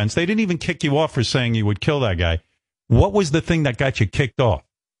first offense. They didn't even kick you off for saying you would kill that guy. What was the thing that got you kicked off?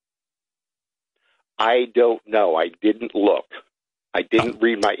 I don't know. I didn't look. I didn't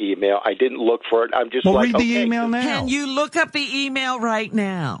read my email. I didn't look for it. I'm just read the email now. Can you look up the email right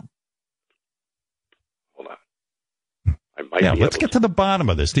now? Hold on. I might let's get to the bottom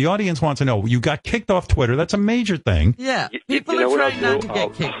of this. The audience wants to know. You got kicked off Twitter. That's a major thing. Yeah. People are trying not to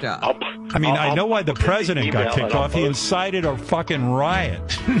get kicked off. I know why the president got kicked off. He incited a fucking riot.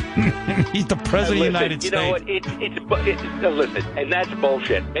 He's the president of the United States. You know what? Listen, and that's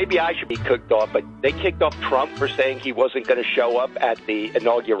bullshit. Maybe I should be kicked off, but they kicked off Trump for saying he wasn't going to show up at the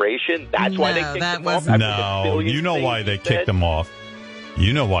inauguration. That's why they kicked him off. No, you know why they kicked him off.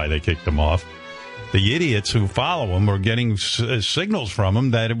 You know why they kicked him off. The idiots who follow him were getting signals from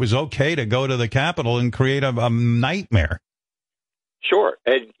him that it was okay to go to the Capitol and create a nightmare. Sure,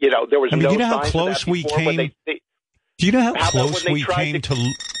 and there was. Do you know how close we came? Do you know how close we came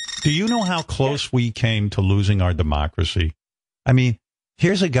to? Do you know how close we came to losing our democracy? I mean,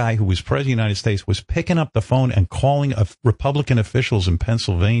 here's a guy who was president of the United States was picking up the phone and calling Republican officials in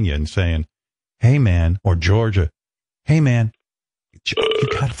Pennsylvania and saying, "Hey, man," or Georgia, "Hey, man,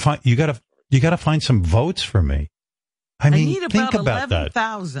 you got to find some votes for me." I mean, think about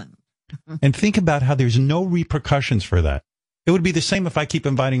 11,000. And think about how there's no repercussions for that. It would be the same if I keep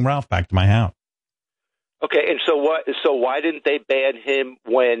inviting Ralph back to my house. Okay, and so what? So why didn't they ban him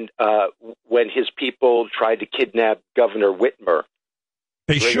when his people tried to kidnap Governor Whitmer?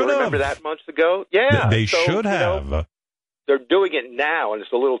 They should have. Remember that months ago? Yeah, they should have. They're doing it now, and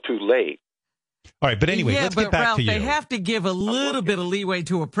it's a little too late. All right, but anyway, let's get back Ralph, to you. They have to give a little bit of leeway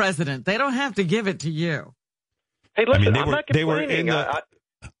to a president. They don't have to give it to you. Hey, listen, they were in the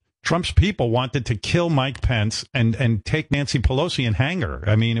Trump's people wanted to kill Mike Pence and take Nancy Pelosi and hang her.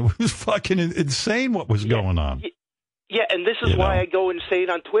 I mean, it was fucking insane what was going on. Yeah, and this is why I go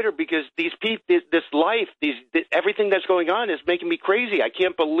insane on Twitter, because these people, this life, everything that's going on is making me crazy. I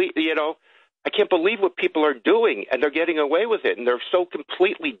can't believe, I can't believe what people are doing, and they're getting away with it, and they're so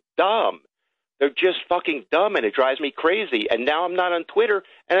completely dumb. They're just fucking dumb, and it drives me crazy. And now I'm not on Twitter,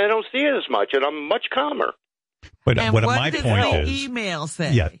 and I don't see it as much, and I'm much calmer. But and what what my does point the is, email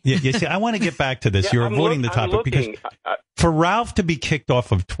say? Yeah. See, I want to get back to this. You're avoiding the topic because for Ralph to be kicked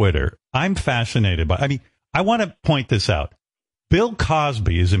off of Twitter, I'm fascinated by. I mean, I want to point this out. Bill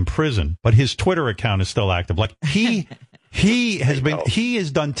Cosby is in prison, but his Twitter account is still active. Like he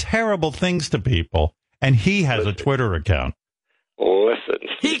has done terrible things to people, and he has a Twitter account. Listen,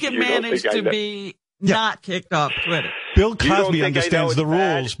 he can manage to be not kicked off Twitter. Bill Cosby understands the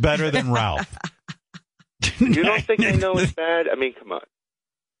rules better than Ralph. You don't think I know it's bad? I mean, come on.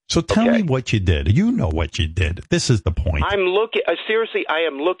 So tell me what you did. You know what you did. This is the point. I'm looking. Seriously, I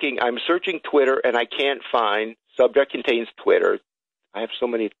am looking. I'm searching Twitter, and I can't find subject contains Twitter. I have so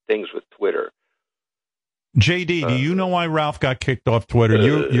many things with Twitter. JD, do you know why Ralph got kicked off Twitter?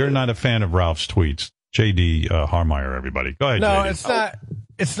 You're not a fan of Ralph's tweets. JD Harmeyer, everybody. Go ahead, No, JD.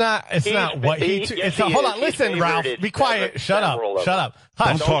 It's not what he hold on, listen, Ralph. Be quiet. Shut up.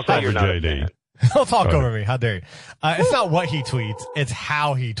 Hush. Don't talk over JD. Don't talk over me. How dare you? It's not what he tweets. It's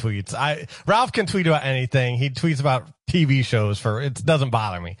how he tweets. Ralph can tweet about anything. He tweets about TV shows it doesn't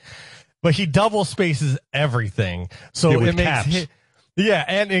bother me. But he double spaces everything. So it makes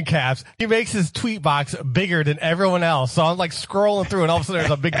and in caps. He makes his tweet box bigger than everyone else. So I'm like scrolling through, and all of a sudden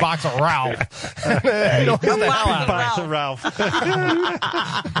there's a big box of Ralph. Box of Ralph.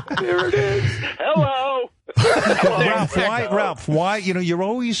 There it is. Hello. Ralph, why, you're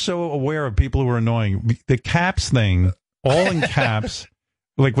always so aware of people who are annoying. The caps thing, all in caps,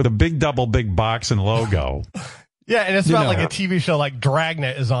 like with a big box and logo. Yeah, and it's about like a TV show like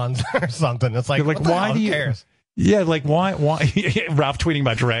Dragnet is on or something. It's like why do you cares? Yeah, like why Ralph tweeting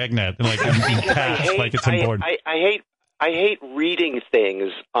about Dragnet and like in caps, like it's important. I hate reading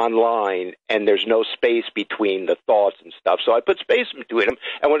things online and there's no space between the thoughts and stuff. So I put space between them,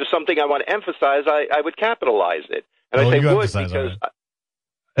 and when it's something I want to emphasize, I would capitalize it. And I say would because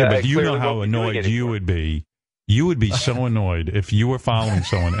but you know how annoyed you would be. You would be so annoyed if you were following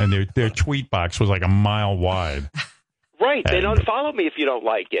someone and their tweet box was like a mile wide. Right, they don't follow me if you don't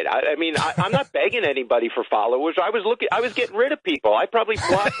like it. I mean, I'm not begging anybody for followers. I was getting rid of people. I probably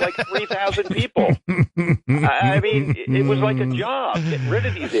blocked like 3,000 people. I mean, it was like a job getting rid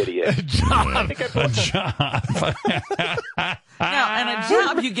of these idiots. A job. Now, and a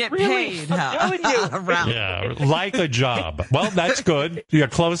job you get paid. I'm telling you. Yeah, like a job. Well, that's good. You're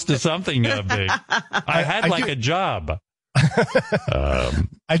close to something big. I had a job.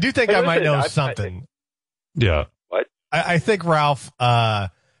 I do think I might know something. Yeah. I think Ralph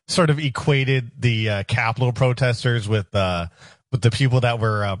sort of equated the Capitol protesters with the people that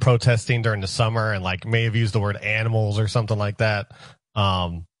were protesting during the summer, and like may have used the word animals or something like that.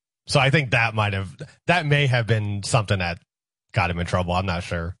 So I think that may have been something that got him in trouble. I'm not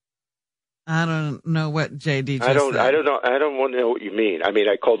sure. I don't know what JD just said. I don't know. I don't want to know what you mean. I mean,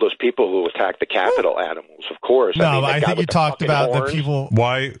 I called those people who attacked the Capitol animals, of course. No, I mean, I think you talked about the people.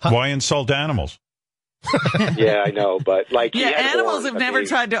 Why insult animals? Yeah, I know, but like, yeah, animals have never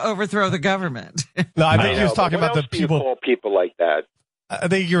tried to overthrow the government. No, I think he was talking about the people. Call people like that. I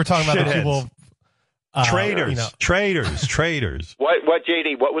think you were talking about the people. Traitors, traitors. What,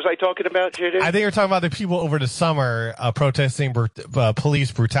 JD? What was I talking about, JD? I think you're talking about the people over the summer protesting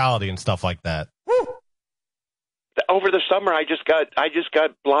police brutality and stuff like that. Over the summer, I just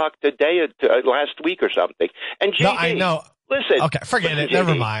got blocked a day last week or something. And JD, no, I know. Listen, okay, forget it. JD,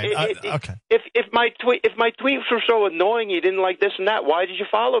 Never mind. Okay. If my tweets were so annoying, you didn't like this and that. Why did you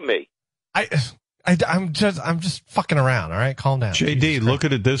follow me? I'm just fucking around. All right, calm down. JD, look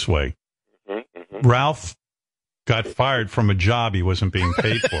at it this way. Ralph got fired from a job he wasn't being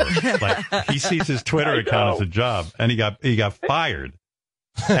paid for. Like, he sees his Twitter account as a job, and he got fired.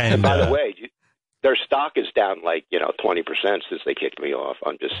 And by the way, their stock is down 20% since they kicked me off.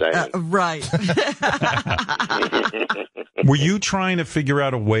 I'm just saying. Right. Were you trying to figure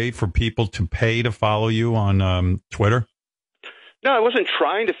out a way for people to pay to follow you on Twitter? No, I wasn't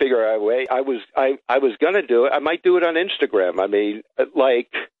trying to figure out a way. I was going to do it. I might do it on Instagram. I mean,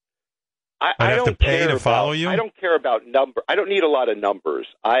 I don't pay to follow you. I don't care about number. I don't need a lot of numbers.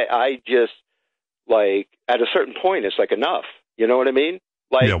 I just at a certain point, it's enough. You know what I mean?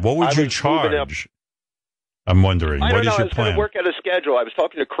 What would you charge? I'm wondering. I don't know. Is your I was going plan? to work out a schedule. I was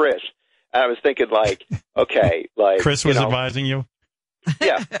talking to Chris, and I was thinking okay, Chris was advising you.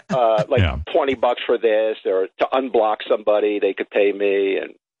 Yeah, $20 for this, or to unblock somebody, they could pay me.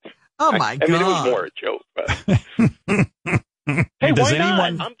 And my God! I mean, it was more a joke. But. Hey, Does why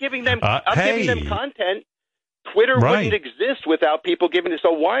anyone... not? I'm giving them content. Twitter wouldn't exist without people giving it.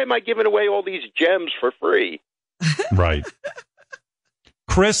 So why am I giving away all these gems for free? Right.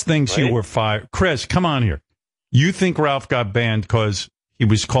 Chris thinks you were fired. Chris, come on here. You think Ralph got banned because he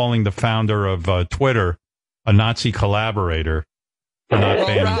was calling the founder of Twitter a Nazi collaborator for not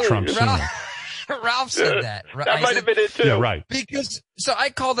banning Trump sooner. Ralph said that. That might have been it too. Yeah, right. So I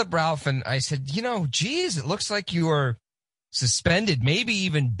called up Ralph and I said, geez, it looks like you were suspended, maybe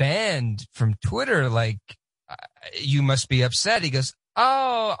even banned from Twitter. You must be upset. He goes,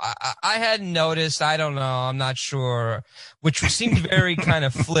 oh, I hadn't noticed. I don't know. I'm not sure, which seemed very kind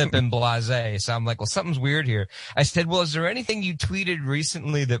of flip and blasé. So I'm like, well, something's weird here. I said, well, is there anything you tweeted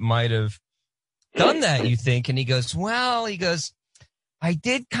recently that might have done that, you think? And he goes, I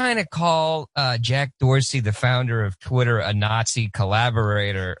did kind of call Jack Dorsey, the founder of Twitter, a Nazi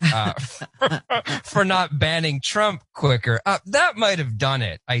collaborator for not banning Trump quicker. That might have done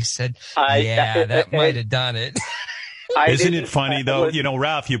it. I said, that might have done it. Isn't it funny, though?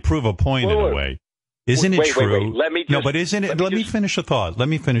 Ralph, you prove a point in a way. Isn't it true? Wait. Isn't it? Let me finish a thought. Let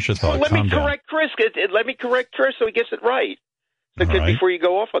me correct Chris. Let me correct Chris so he gets it right. Before you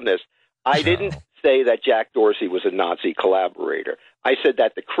go off on this, I didn't say that Jack Dorsey was a Nazi collaborator. I said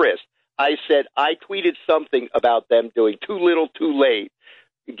that to Chris. I said I tweeted something about them doing too little, too late,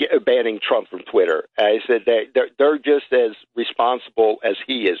 banning Trump from Twitter. I said that they're just as responsible as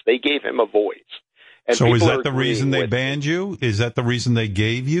he is. They gave him a voice. And so is that the reason they banned you? Is that the reason they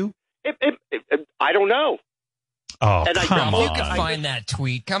gave you? I don't know. Oh, and come on. You can find that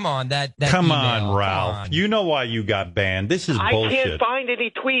tweet. Come on, that Come email. on, Ralph. Come on. You know why you got banned. This is bullshit. I can't find any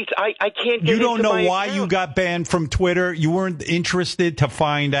tweets. I can't get You don't into know my why account. you got banned from Twitter? You weren't interested to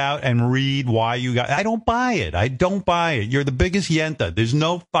find out and read why you got... I don't buy it. You're the biggest yenta. There's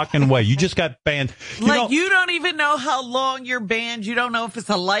no fucking way. You just got banned. You don't even know how long you're banned. You don't know if it's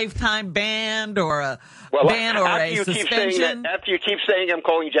a lifetime ban or a ban or a suspension. After you keep saying I'm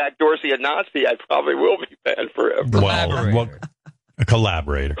calling Jack Dorsey a Nazi, I probably will be banned forever. A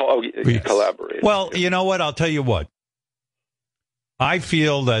collaborator. Yes. Collaborator. Well, you know what? I'll tell you what. I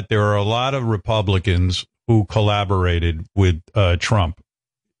feel that there are a lot of Republicans who collaborated with Trump,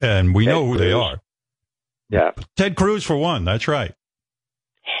 and we know who they are. Yeah. Ted Cruz, for one. That's right.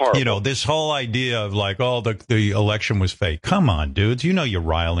 Horrible. This whole idea of the election was fake. Come on, dudes. You're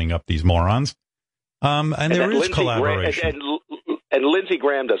riling up these morons. And there is collaboration. And Lindsey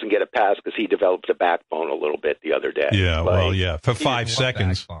Graham doesn't get a pass because he developed a backbone a little bit the other day. Yeah, for 5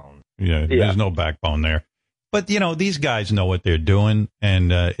 seconds. There's no backbone there. But, these guys know what they're doing,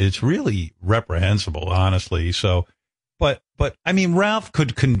 and it's really reprehensible, honestly. So, but I mean, Ralph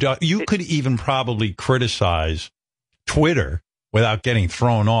could you could even probably criticize Twitter without getting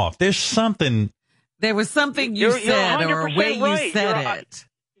thrown off. There's something. There was something you said or a way right. you said it.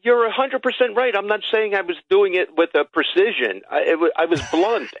 You're 100% right. I'm not saying I was doing it with a precision. I was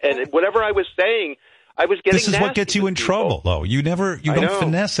blunt, and whatever I was saying, I was getting. This is what gets you in trouble, though. You don't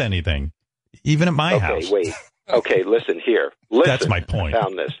finesse anything, even at my house. Okay, wait. Okay, listen here. Listen, that's my point. I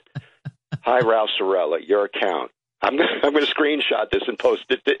found this. Hi, Ralph Sorella, your account. I'm going to screenshot this and post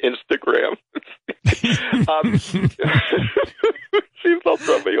it to Instagram. Seems I'll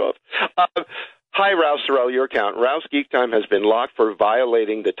throw me off. Hi, Ralph Sorella, your account. Ralph's Geek Time has been locked for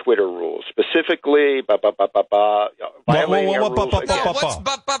violating the Twitter rules, specifically violating our rules. What's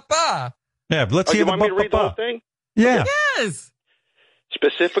ba-ba-ba? Yeah, let's hear you want me to read the whole thing? Yeah. Yes.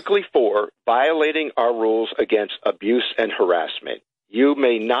 Specifically for violating our rules against abuse and harassment. You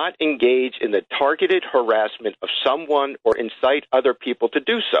may not engage in the targeted harassment of someone or incite other people to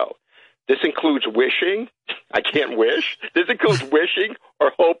do so. This includes wishing. I can't wish. This includes wishing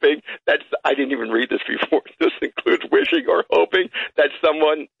or hoping that I didn't even read this before. This includes wishing or hoping that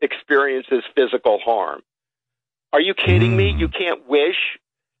someone experiences physical harm. Are you kidding me? You can't wish.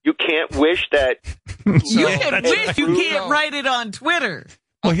 You can't wish that. You can wish. You can't write it on Twitter.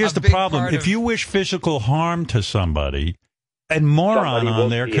 Well, here's the problem. If you wish physical harm to somebody, a moron on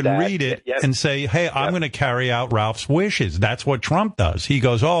there can read it and say, hey, I'm going to carry out Ralph's wishes. That's what Trump does. He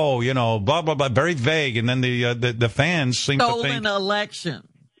goes, oh, blah, blah, blah, very vague. And then the fans seem to think. Stolen election.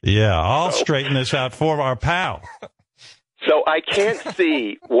 Yeah, I'll straighten this out for our pal. So I can't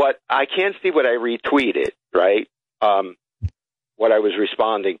see what I retweeted, right? What I was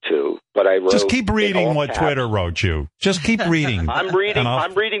responding to, but I wrote. Just keep reading what Twitter wrote you. Just keep reading. I'm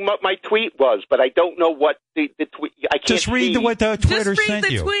reading what my tweet was, but I don't know what the tweet. I can't just read what the Twitter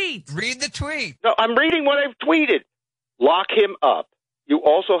sent you. Read the tweet. No, I'm reading what I've tweeted. Lock him up. You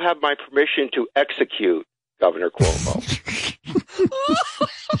also have my permission to execute Governor Cuomo.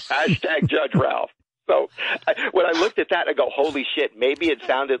 Hashtag Judge Ralph. So when I looked at that, I go, holy shit, maybe it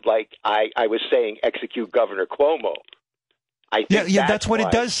sounded like I was saying execute Governor Cuomo. Yeah, that's what it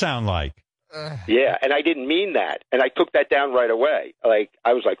does sound like. Yeah, and I didn't mean that. And I took that down right away.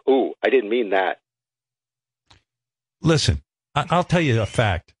 I was like, ooh, I didn't mean that. Listen, I'll tell you a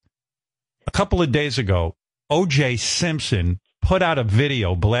fact. A couple of days ago, O.J. Simpson put out a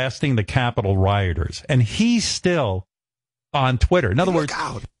video blasting the Capitol rioters, and he's still on Twitter. In other words,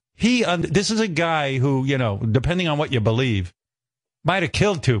 this is a guy who, depending on what you believe, might have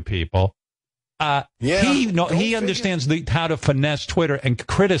killed two people. He understands how to finesse Twitter and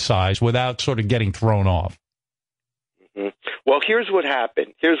criticize without sort of getting thrown off. Mm-hmm. Well, here's what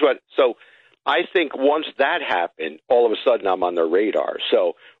happened. So I think once that happened, all of a sudden I'm on their radar.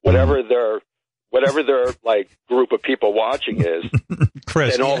 So whatever their like group of people watching is,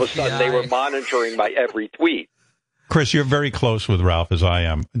 Chris, then all of a sudden they were monitoring my every tweet. Chris, you're very close with Ralph as I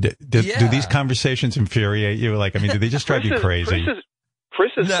am. Do these conversations infuriate you? Do they just drive you crazy?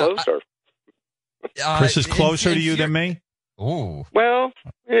 Chris is closer. Chris is closer to you than me? Ooh. Well,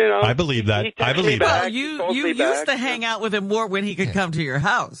 I believe that. I believe that. Well, you used to hang out with him more when he could come to your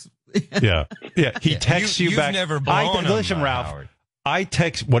house. Yeah. He texts you back. You've never blown him, listen, Ralph. Howard. I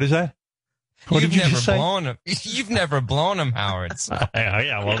text. What is that? What did you just say? You've never blown him, Howard.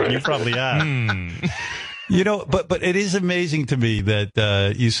 Yeah, well, you probably have. But it is amazing to me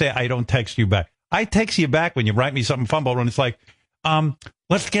that you say I don't text you back. I text you back when you write me something fun, and it's like,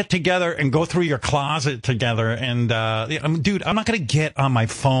 let's get together and go through your closet together. And, dude, I'm not going to get on my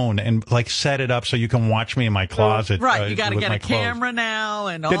phone and set it up so you can watch me in my closet. Right. You got to get a camera now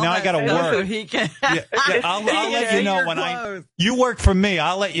and all that. Now I got to work. So he can I'll let you know when you work for me.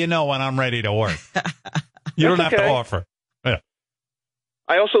 I'll let you know when I'm ready to work. You don't have to offer. Yeah.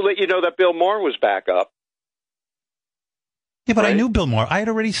 I also let you know that Bill Maher was back up. Yeah, but I knew Bill Maher. I had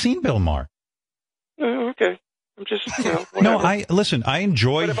already seen Bill Maher. Oh, okay. I'm just, No, I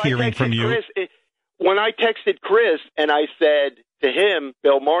enjoy hearing from you. Chris, when I texted Chris and I said to him,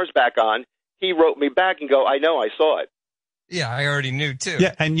 Bill Maher's back on, he wrote me back and go, I know, I saw it. Yeah, I already knew too.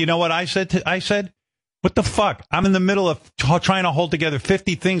 Yeah, and you know what I said? I said, what the fuck? I'm in the middle of trying to hold together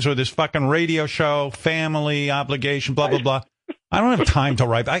 50 things with this fucking radio show, family obligation, blah, blah, blah. I don't have time to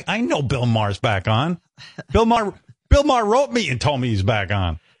write. I know Bill Maher's back on. Bill Maher wrote me and told me he's back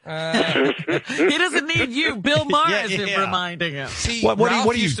on. He doesn't need you. Bill Maher is reminding him. See, what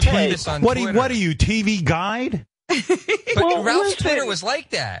are you, TV Guide? But Ralph's Twitter was like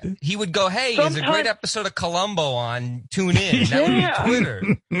that. He would go, hey, there's a great episode of Columbo on, tune in. That would be Twitter.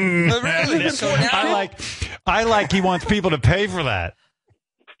 But really, so now I like he wants people to pay for that.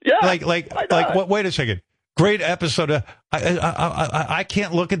 Yeah. Wait a second. Great episode I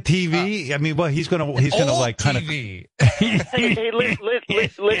can't look at TV. I mean, well, he's gonna like kind of. TV. Hey, listen.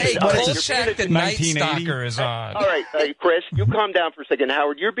 Hey, Kolchak the Night 1980? Stalker is on. All right, Chris, you calm down for a second.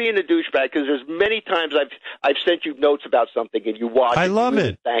 Howard, you're being a douchebag because there's many times I've sent you notes about something and you watch. I love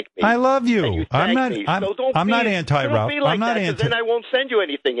it. Thank me. I love And you. you I'm not. thank me. I'm, So don't I'm be, not anti-Ralph. Don't be like I'm not that, 'cause anti. then I won't send you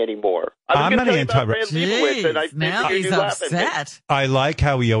anything anymore. I'm not anti-Ralph. Jeez, now he's upset. I like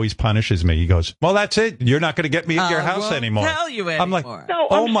how he always punishes me. He goes, "Well, that's it. You're not going to get me at your house won't anymore." Tell you anymore. I'm like, No,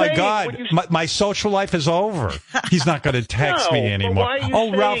 "Oh I'm my saying, God, when you- my social life is over. He's not going to text No, me but anymore." why are you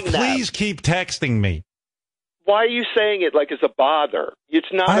Oh, Ralph, saying that? please keep texting me. Why are you saying it like it's a bother? It's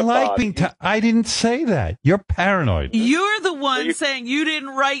not I a like bother. being. I didn't say that. You're paranoid. You're the one you- saying you didn't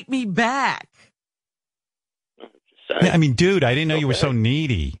write me back. I mean, dude, I didn't know you were so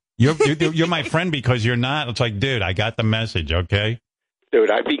needy. You're my friend because you're not. It's like, dude, I got the message. Okay. Dude,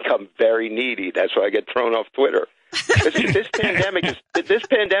 I become very needy. That's why I get thrown off Twitter. This pandemic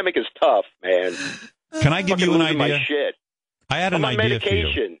is tough, man. Can I give you an Fucking losing idea? My shit. I had I'm an on idea for you.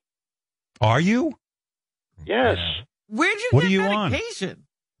 medication. Are you? Yes. Where'd you What get are you on? medication?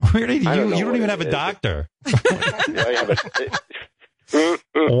 Where did I you? don't know You don't what even it have a is. doctor. I have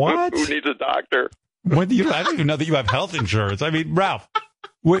What? Who needs a doctor? I don't even know that you have health insurance. I mean, Ralph,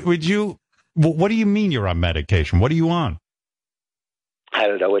 would you? What do you mean you're on medication? What are you on? I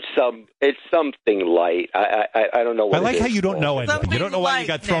don't know. It's something light. I don't know what I like it how is you don't know called. anything. You don't know why you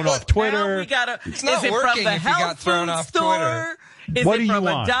got thrown off Now Twitter. we gotta, It's not is it working from the if you got health thrown food off store? Twitter. Is What it are from you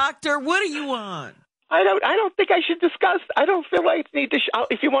a on? doctor? What are you on? I don't think I should discuss. I don't feel like I need to.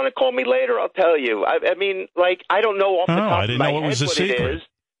 If you want to call me later, I'll tell you. I mean, like, I don't know off the Oh, top I of didn't my know it head was a what secret. it is.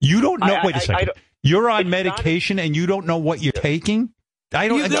 You don't know. Wait a I second. don't- You're on it's not- medication and you don't know what you're taking. I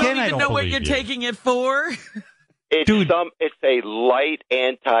don't. You don't Again, even I don't know what believe you're you. taking it for? It's Dude. It's a light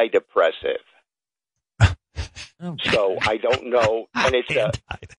antidepressive. Oh, So I don't know, and it's